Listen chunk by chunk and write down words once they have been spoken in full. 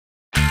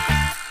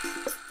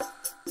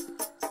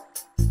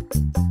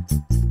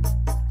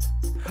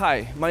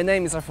Hi, my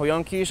name is Rafał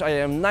Jonkisz,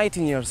 I am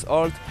 19 years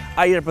old.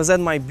 I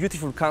represent my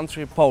beautiful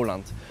country,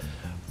 Poland.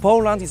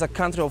 Poland is a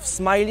country of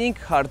smiling,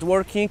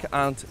 hardworking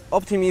and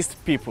optimistic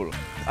people.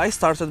 I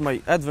started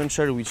my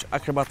adventure with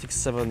acrobatics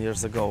 7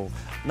 years ago.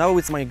 Now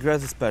it's my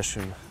greatest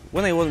passion.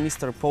 When I won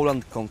Mr.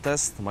 Poland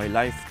contest, my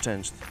life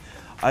changed.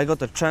 I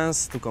got a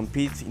chance to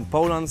compete in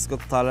Poland's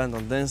Got Talent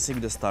on Dancing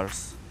with the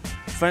Stars.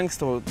 Thanks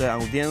to the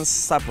audience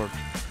support,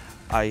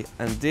 I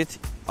ended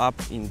up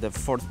in the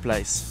 4th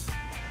place.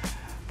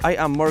 I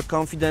am more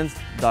confident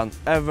than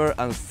ever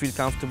and feel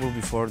comfortable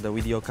before the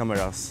video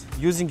cameras.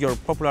 Using your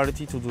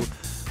popularity to do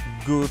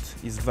good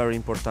is very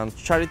important.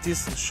 Charities,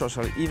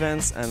 social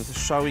events and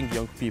showing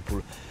young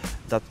people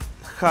that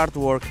hard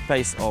work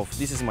pays off.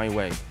 This is my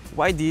way.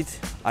 Why did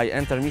I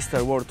enter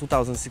Mr. World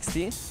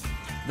 2016?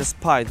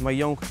 Despite my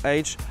young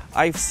age,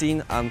 I've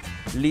seen and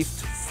lived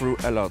through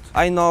a lot.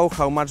 I know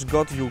how much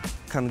God you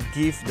can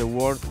give the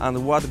world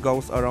and what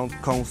goes around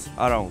comes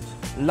around.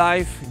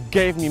 Life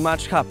gave me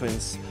much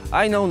happiness.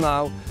 I know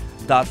now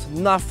that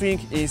nothing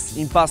is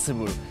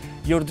impossible.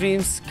 Your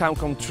dreams can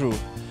come true.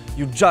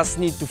 You just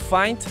need to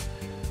find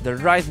the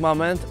right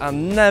moment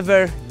and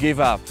never give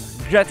up.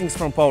 Greetings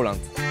from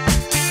Poland.